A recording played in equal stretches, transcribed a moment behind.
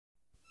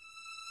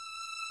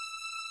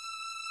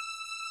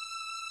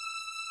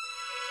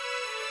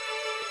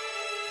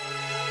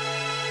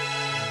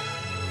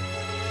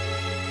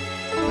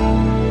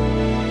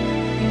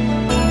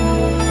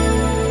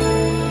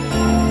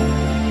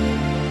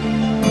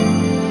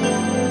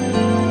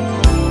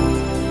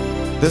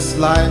This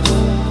life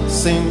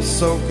seems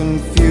so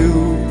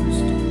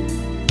confused.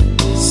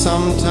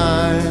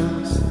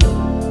 Sometimes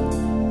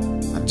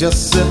I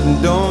just sit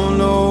and don't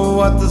know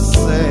what to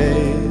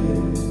say.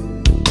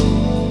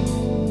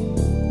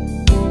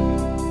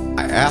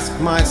 I ask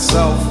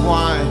myself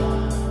why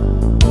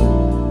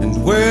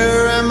and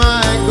where am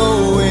I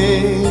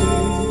going,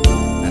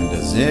 and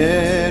does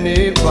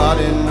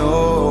anybody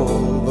know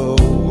the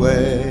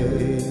way?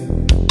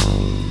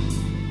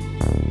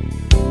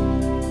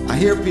 I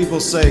hear people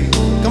say,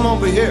 come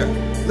over here,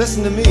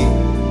 listen to me.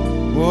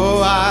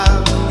 Oh,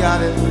 I've got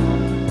it.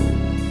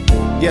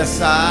 Yes,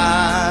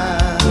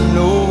 I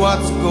know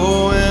what's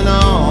going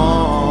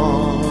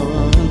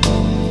on.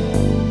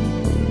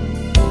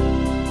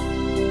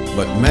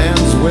 But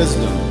man's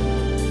wisdom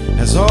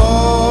has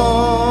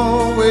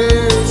always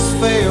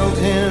failed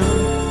him,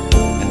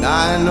 and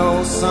I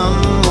know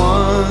some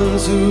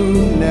ones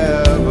who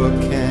never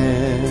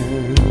can.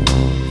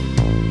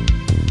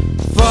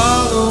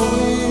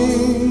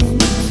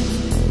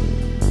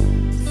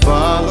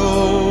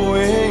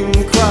 Following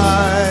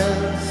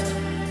Christ,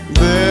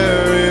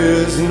 there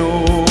is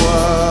no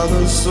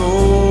other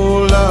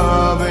so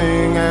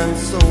loving and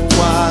so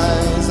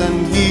wise,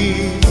 and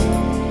He's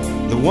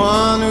the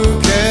one who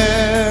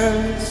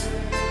cares,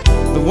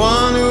 the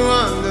one who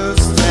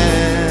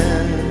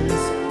understands.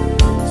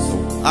 So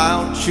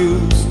I'll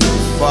choose to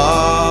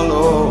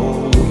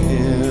follow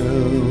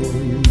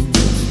Him.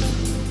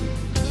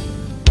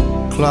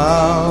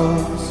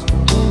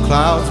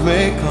 Clouds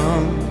may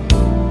come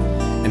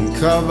and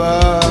cover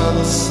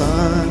the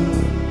sun,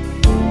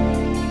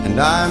 and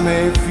I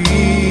may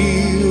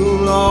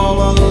feel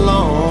all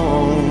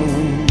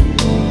alone,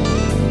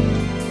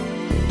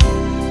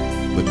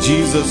 but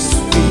Jesus'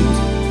 feet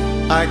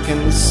I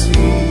can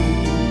see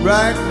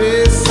right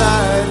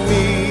beside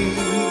me,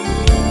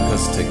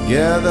 'cause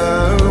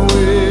together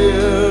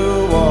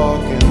we're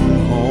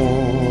walking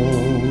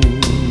home.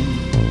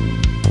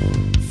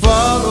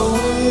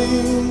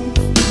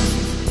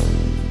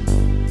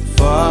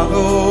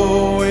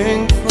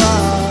 Following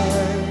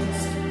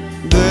Christ,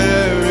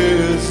 there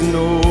is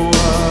no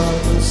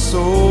other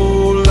so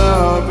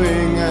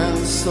loving and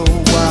so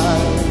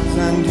wise,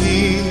 and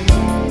He's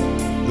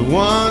the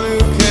one who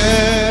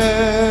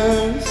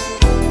cares,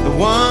 the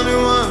one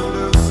who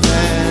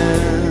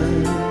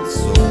understands.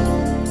 So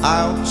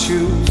I'll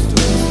choose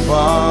to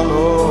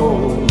follow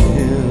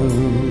Him.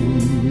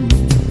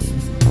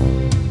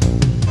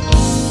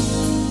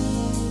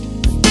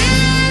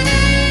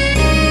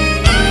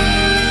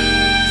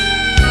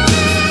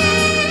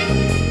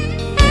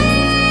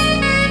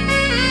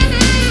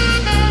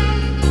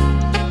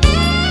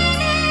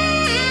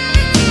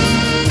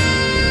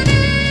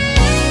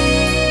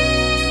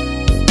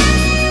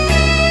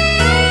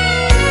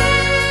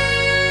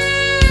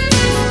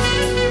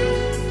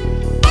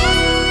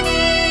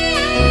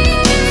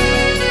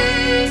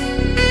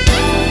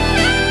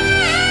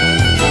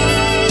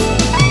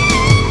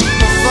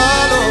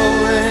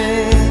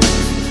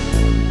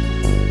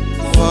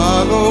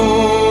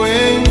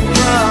 Following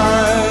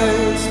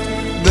Christ,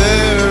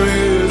 there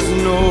is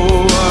no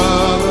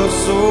other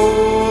so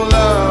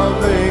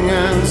loving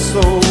and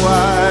so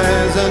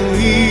wise, and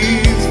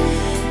He's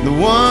the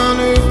one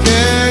who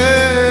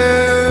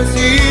cares,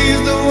 He's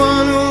the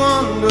one who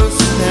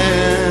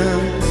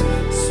understands.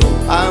 So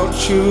I'll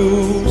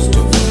choose